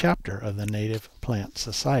chapter of the Native Plant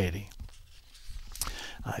Society.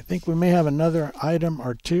 I think we may have another item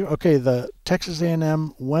or two. Okay, the Texas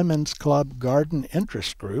A&M Women's Club Garden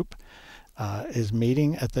Interest Group is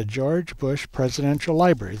meeting at the George Bush Presidential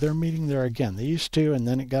Library. They're meeting there again. They used to, and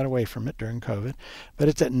then it got away from it during COVID. But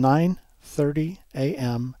it's at 9:30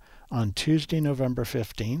 a.m. on Tuesday, November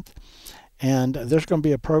 15th. And there's going to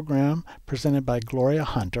be a program presented by Gloria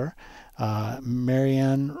Hunter,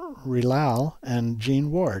 Marianne Rilal, and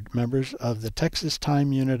Jean Ward, members of the Texas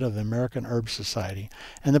Time Unit of the American Herb Society.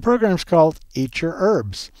 And the program's called Eat Your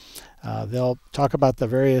Herbs. They'll talk about the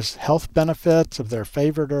various health benefits of their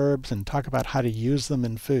favorite herbs and talk about how to use them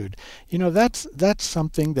in food. You know, that's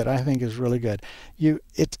something that I think is really good.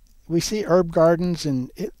 We see herb gardens, and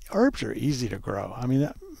herbs are easy to grow. I mean,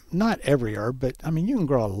 not every herb, but I mean, you can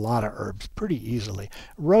grow a lot of herbs pretty easily.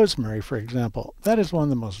 Rosemary, for example, that is one of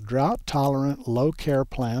the most drought-tolerant, low-care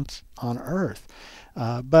plants on earth.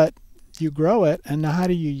 But you grow it, and now how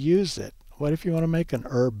do you use it? What if you want to make an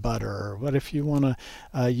herb butter? Or what if you want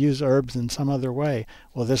to use herbs in some other way?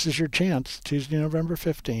 Well, this is your chance, Tuesday, November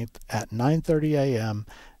 15th at 9:30 a.m.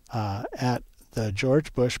 At the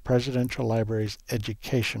George Bush Presidential Library's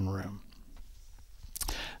Education Room.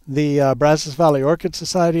 The Brazos Valley Orchid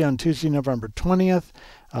Society on Tuesday, November 20th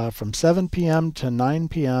from 7 p.m. to 9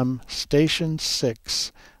 p.m. Station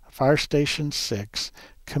 6, Fire Station 6,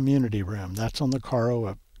 Community Room. That's on the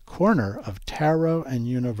corner of Taro and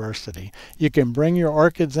University. You can bring your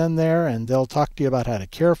orchids in there and they'll talk to you about how to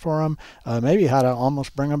care for them, maybe how to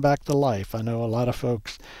almost bring them back to life. I know a lot of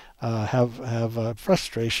folks have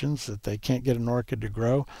frustrations that they can't get an orchid to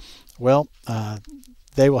grow. Well,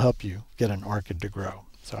 they will help you get an orchid to grow.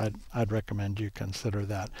 So I'd recommend you consider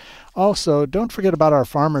that. Also, don't forget about our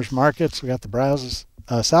farmers markets. We got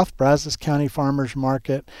the South Brazos County Farmers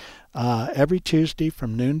Market every Tuesday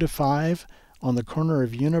from noon to 5 on the corner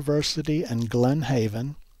of University and Glen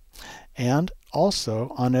Haven, and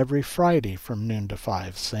also on every Friday from noon to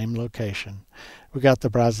 5, same location. We got the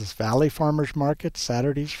Brazos Valley Farmers Market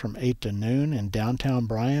Saturdays from 8 to noon in downtown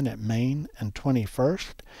Bryan at Main and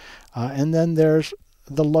 21st. And then there's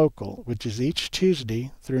the local, which is each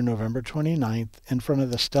Tuesday through November 29th in front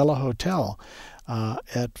of the Stella Hotel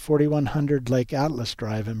at 4100 Lake Atlas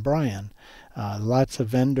Drive in Bryan. Lots of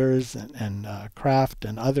vendors and craft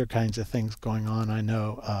and other kinds of things going on, I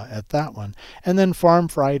know, at that one. And then Farm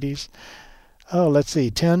Fridays,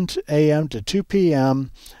 10 a.m. to 2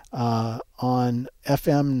 p.m. On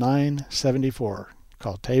FM 974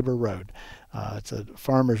 called Tabor Road. It's a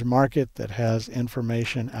farmer's market that has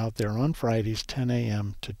information out there on Fridays, 10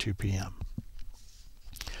 a.m. to 2 p.m.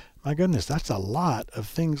 My goodness, that's a lot of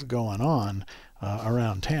things going on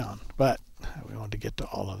around town, but we want to get to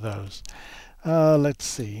all of those. Let's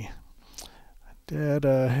see. I did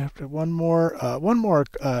have one more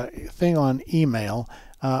thing on email.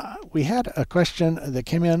 We had a question that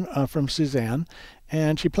came in from Suzanne,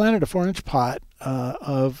 and she planted a 4-inch pot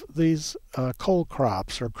of these cole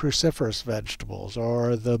crops or cruciferous vegetables,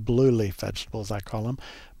 or the blue leaf vegetables, I call them,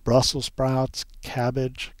 Brussels sprouts,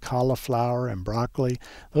 cabbage, cauliflower, and broccoli.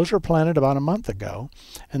 Those were planted about a month ago,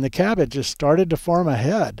 and the cabbage has started to form a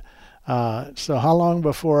head. So how long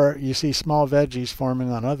before you see small veggies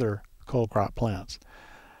forming on other cold crop plants?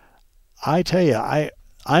 I tell you, I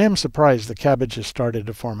am surprised the cabbage has started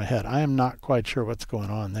to form a head. I am not quite sure what's going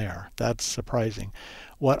on there. That's surprising.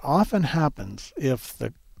 What often happens if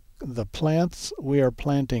the plants we are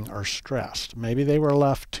planting are stressed, maybe they were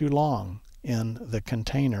left too long in the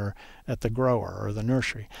container at the grower or the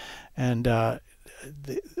nursery, and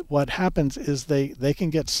what happens is they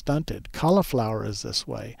can get stunted. Cauliflower is this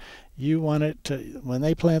way. You want it to, when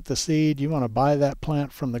they plant the seed, you want to buy that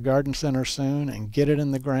plant from the garden center soon and get it in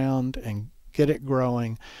the ground and get it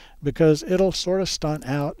growing, because it'll sort of stunt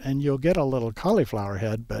out and you'll get a little cauliflower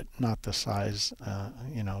head, but not the size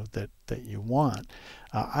that you want.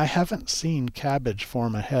 I haven't seen cabbage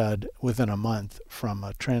form a head within a month from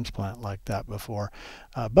a transplant like that before,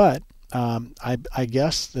 but I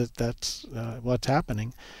guess that's what's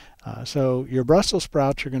happening. So your Brussels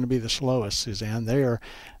sprouts are going to be the slowest, Suzanne.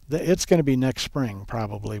 It's going to be next spring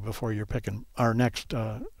probably before you're picking, or next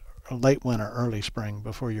late winter, early spring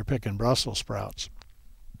before you're picking Brussels sprouts.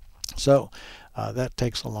 So that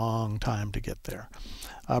takes a long time to get there.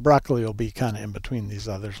 Broccoli will be kind of in between these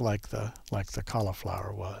others, like the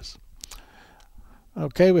cauliflower was.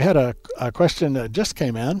 Okay, we had a question that just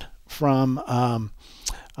came in from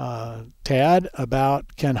Tad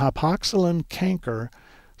about, can hypoxylin canker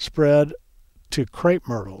spread to crepe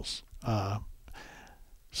myrtles?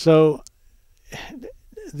 So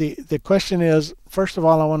the question is, first of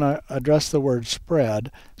all, I want to address the word spread.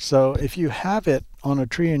 So if you have it on a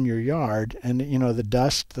tree in your yard and the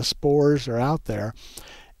dust, the spores are out there,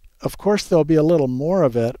 of course there'll be a little more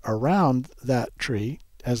of it around that tree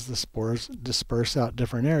as the spores disperse out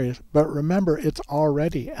different areas. But remember, it's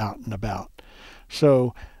already out and about.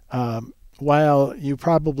 So while you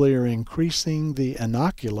probably are increasing the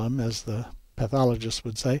inoculum, as the pathologist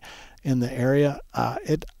would say, in the area,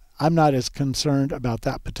 I'm not as concerned about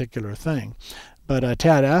that particular thing. But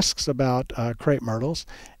Tad asks about crepe myrtles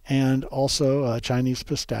and also Chinese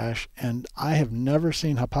pistache, and I have never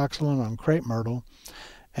seen hypoxylin on crepe myrtle.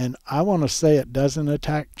 And I want to say it doesn't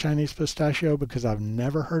attack Chinese pistachio because I've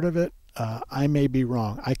never heard of it. I may be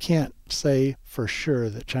wrong. I can't say for sure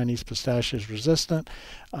that Chinese pistachio is resistant,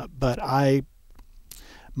 but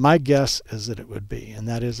my guess is that it would be, and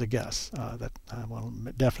that is a guess. That I will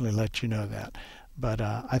definitely let you know that. But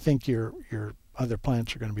I think your other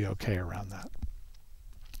plants are going to be okay around that.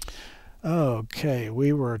 Okay,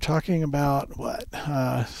 we were talking about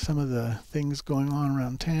some of the things going on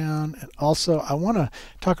around town. And also, I want to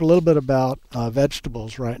talk a little bit about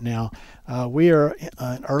vegetables right now. We are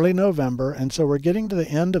in early November, and so we're getting to the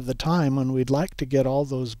end of the time when we'd like to get all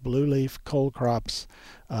those blue leaf cold crops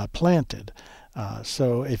planted.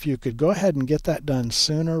 So if you could go ahead and get that done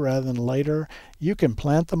sooner rather than later, you can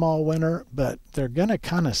plant them all winter, but they're going to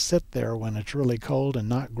kind of sit there when it's really cold and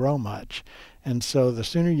not grow much. And so the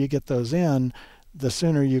sooner you get those in, the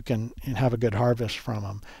sooner you can have a good harvest from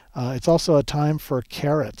them. It's also a time for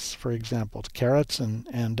carrots, for example. Carrots,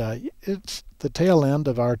 and it's the tail end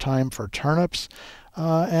of our time for turnips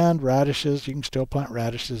and radishes. You can still plant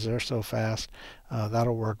radishes. They're so fast.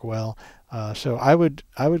 That'll work well. So I would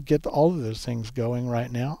get all of those things going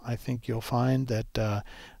right now. I think you'll find that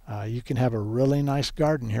you can have a really nice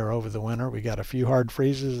garden here over the winter. We got a few hard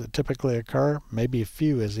freezes that typically occur. Maybe a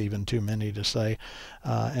few is even too many to say.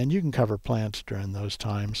 And you can cover plants during those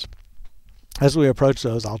times. As we approach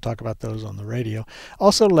those, I'll talk about those on the radio.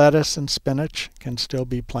 Also, lettuce and spinach can still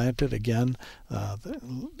be planted. Again,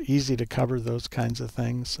 easy to cover those kinds of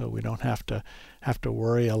things, so we don't have to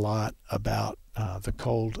worry a lot about the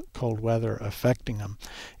cold weather affecting them.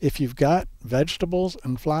 If you've got vegetables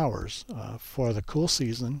and flowers for the cool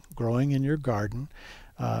season growing in your garden,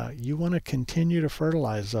 you want to continue to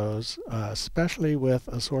fertilize those, especially with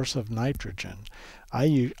a source of nitrogen. I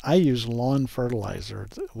use lawn fertilizer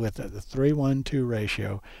with the 3:1:2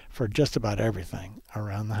 ratio for just about everything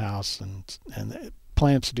around the house, and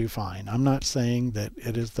plants do fine. I'm not saying that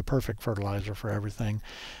it is the perfect fertilizer for everything,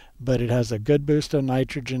 but it has a good boost of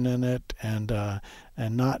nitrogen in it and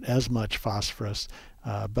not as much phosphorus.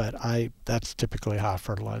 But that's typically how I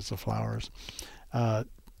fertilize the flowers.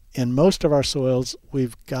 In most of our soils,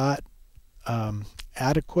 we've got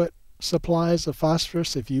adequate supplies of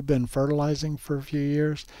phosphorus if you've been fertilizing for a few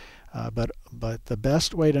years. But the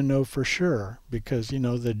best way to know for sure, because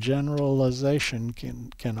the generalization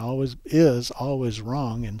is always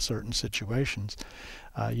wrong in certain situations.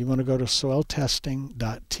 You want to go to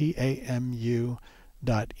soiltesting.tamu.edu,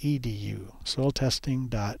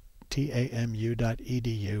 soiltesting.tamu.edu.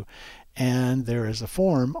 tamu.edu, and there is a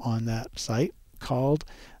form on that site called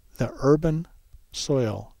the Urban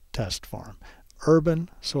Soil Test Form. Urban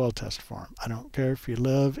soil test form. I don't care if you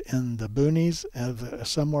live in the boonies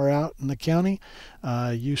somewhere out in the county.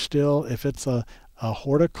 You still, if it's a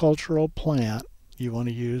horticultural plant, you want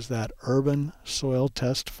to use that urban soil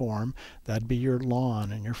test form. That'd be your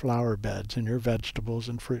lawn and your flower beds and your vegetables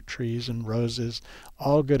and fruit trees and roses,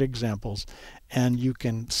 all good examples. And you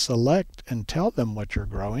can select and tell them what you're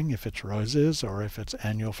growing, if it's roses or if it's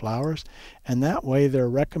annual flowers. And that way their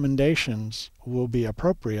recommendations will be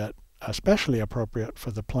appropriate, especially appropriate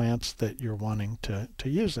for the plants that you're wanting to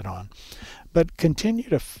use it on. But continue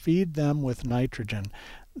to feed them with nitrogen.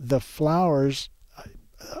 The flowers,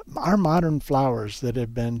 our modern flowers that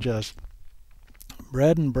have been just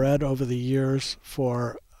bred and bred over the years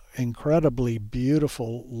for incredibly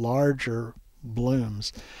beautiful, larger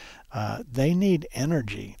blooms, they need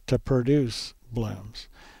energy to produce blooms.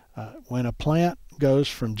 When a plant goes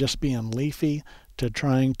from just being leafy to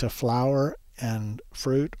trying to flower and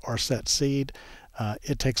fruit or set seed,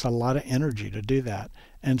 it takes a lot of energy to do that.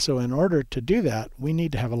 And so in order to do that, we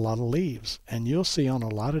need to have a lot of leaves. And you'll see on a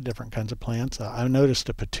lot of different kinds of plants. I noticed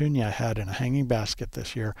a petunia I had in a hanging basket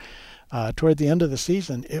this year. Toward the end of the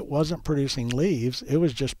season, it wasn't producing leaves. It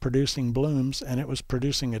was just producing blooms, and it was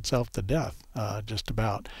producing itself to death, just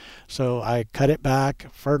about. So I cut it back,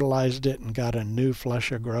 fertilized it, and got a new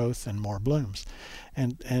flush of growth and more blooms.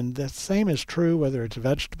 And the same is true whether it's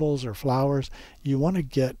vegetables or flowers. You want to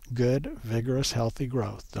get good, vigorous, healthy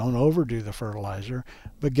growth. Don't overdo the fertilizer,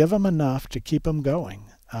 but give them enough to keep them going.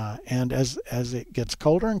 And as it gets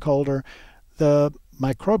colder and colder, the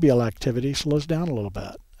microbial activity slows down a little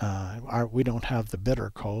bit. We don't have the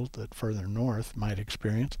bitter cold that further north might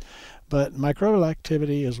experience, but microbial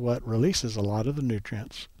activity is what releases a lot of the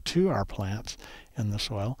nutrients to our plants in the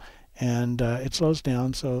soil, and it slows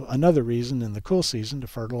down. So another reason in the cool season to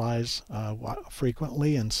fertilize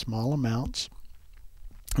frequently in small amounts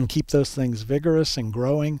and keep those things vigorous and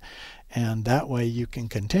growing, and that way you can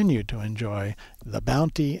continue to enjoy the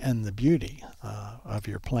bounty and the beauty of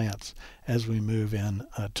your plants as we move in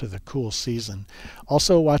to the cool season.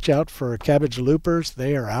 Also watch out for cabbage loopers.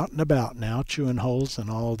 They are out and about now, chewing holes in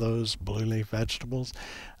all those blue leaf vegetables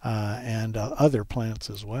and other plants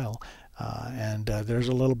as well. And there's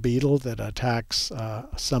a little beetle that attacks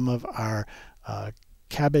some of our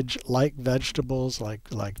cabbage-like vegetables,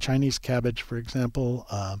 like Chinese cabbage, for example,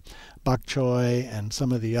 bok choy, and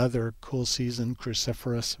some of the other cool season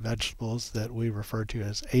cruciferous vegetables that we refer to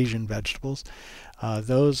as Asian vegetables.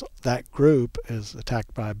 That group is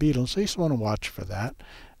attacked by a beetle, so you just want to watch for that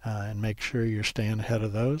and make sure you're staying ahead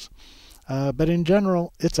of those. But in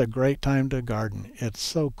general, it's a great time to garden. It's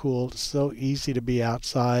so cool. It's so easy to be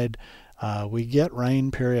outside. We get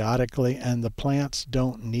rain periodically, and the plants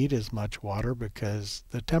don't need as much water because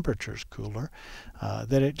the temperature's cooler,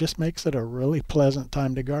 that it just makes it a really pleasant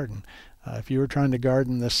time to garden. If you were trying to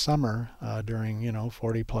garden this summer during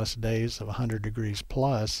 40 plus days of 100 degrees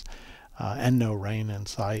plus and no rain in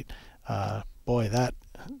sight,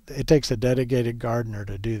 it takes a dedicated gardener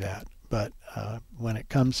to do that. But when it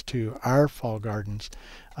comes to our fall gardens,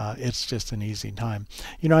 it's just an easy time.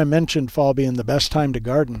 I mentioned fall being the best time to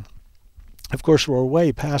garden. Of course, we're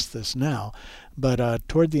way past this now, but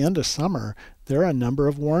toward the end of summer, there are a number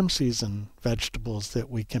of warm season vegetables that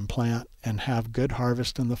we can plant and have good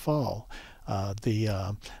harvest in the fall.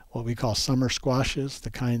 What we call summer squashes,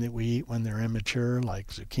 the kind that we eat when they're immature, like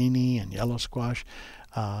zucchini and yellow squash.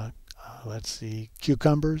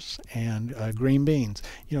 Cucumbers and green beans.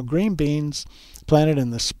 Green beans planted in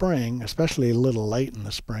the spring, especially a little late in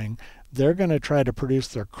the spring, they're going to try to produce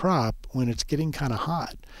their crop when it's getting kind of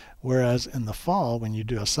hot. Whereas in the fall, when you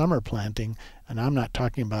do a summer planting, and I'm not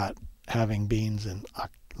talking about having beans in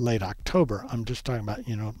late October, I'm just talking about,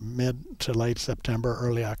 mid to late September,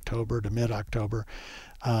 early October to mid-October,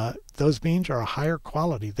 those beans are a higher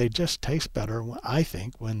quality. They just taste better, I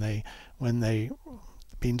think, when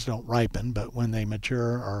beans don't ripen, but when they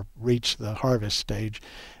mature or reach the harvest stage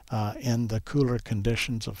in the cooler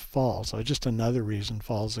conditions of fall. So just another reason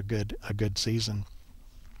fall's a good season.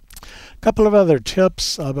 A couple of other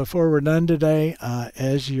tips before we're done today.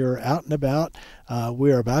 As you're out and about,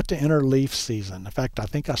 we're about to enter leaf season. In fact, I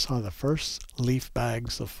think I saw the first leaf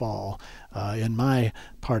bags of fall in my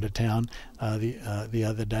part of town the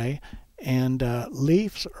other day. And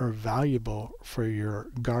leaves are valuable for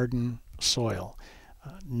your garden soil.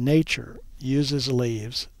 Nature uses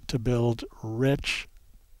leaves to build rich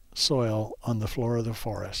soil on the floor of the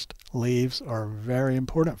forest. Leaves are very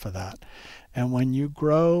important for that. And when you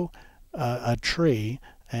grow a tree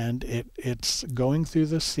and it's going through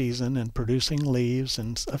the season and producing leaves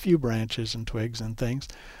and a few branches and twigs and things.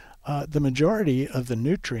 The majority of the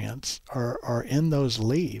nutrients are in those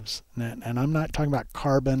leaves, and I'm not talking about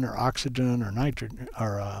carbon or oxygen or nitrogen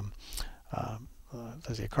or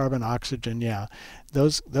carbon, oxygen,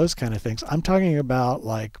 those kind of things. I'm talking about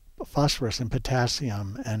like phosphorus and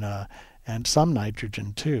potassium and some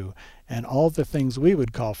nitrogen too, and all the things we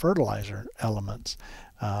would call fertilizer elements.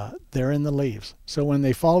 They're in the leaves. So when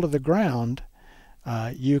they fall to the ground,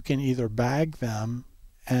 you can either bag them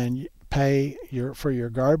and pay for your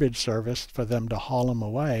garbage service for them to haul them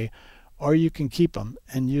away, or you can keep them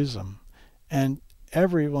and use them. And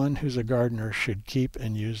everyone who's a gardener should keep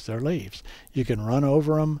and use their leaves. You can run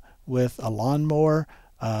over them with a lawnmower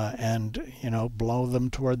and blow them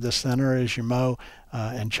toward the center as you mow,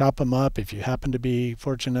 and chop them up. If you happen to be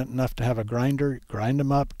fortunate enough to have a grinder, grind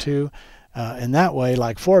them up too. And that way,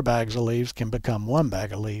 like 4 bags of leaves can become 1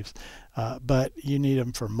 bag of leaves. But you need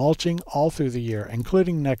them for mulching all through the year,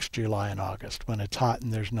 including next July and August when it's hot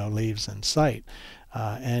and there's no leaves in sight.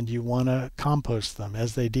 And you want to compost them.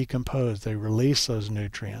 As they decompose, they release those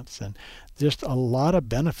nutrients, and just a lot of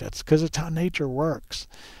benefits because it's how nature works.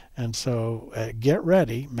 And so get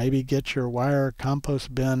ready. Maybe get your wire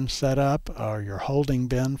compost bin set up or your holding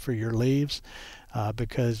bin for your leaves,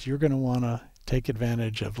 because you're going to want to take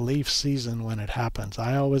advantage of leaf season when it happens.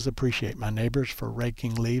 I always appreciate my neighbors for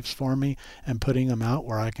raking leaves for me and putting them out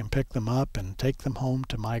where I can pick them up and take them home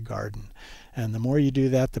to my garden. And the more you do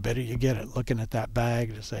that, the better you get at looking at that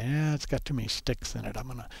bag to say, it's got too many sticks in it. I'm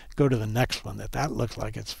going to go to the next one that looks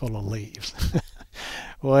like it's full of leaves.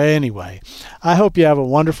 Well, anyway, I hope you have a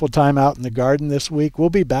wonderful time out in the garden this week. We'll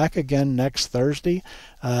be back again next Thursday.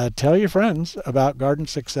 Tell your friends about Garden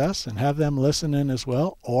Success and have them listen in as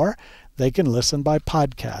well, or they can listen by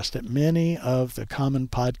podcast at many of the common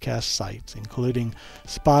podcast sites, including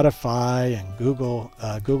Spotify and Google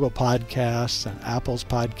Podcasts and Apple's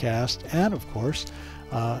Podcast, and of course,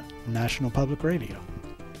 National Public Radio.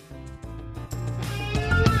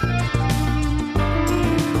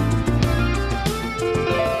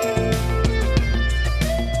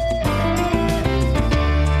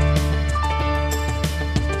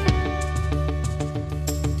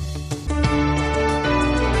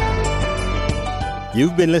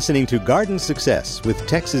 You've been listening to Garden Success with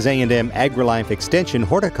Texas A&M AgriLife Extension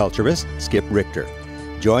horticulturist Skip Richter.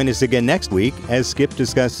 Join us again next week as Skip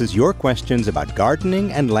discusses your questions about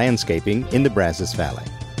gardening and landscaping in the Brazos Valley.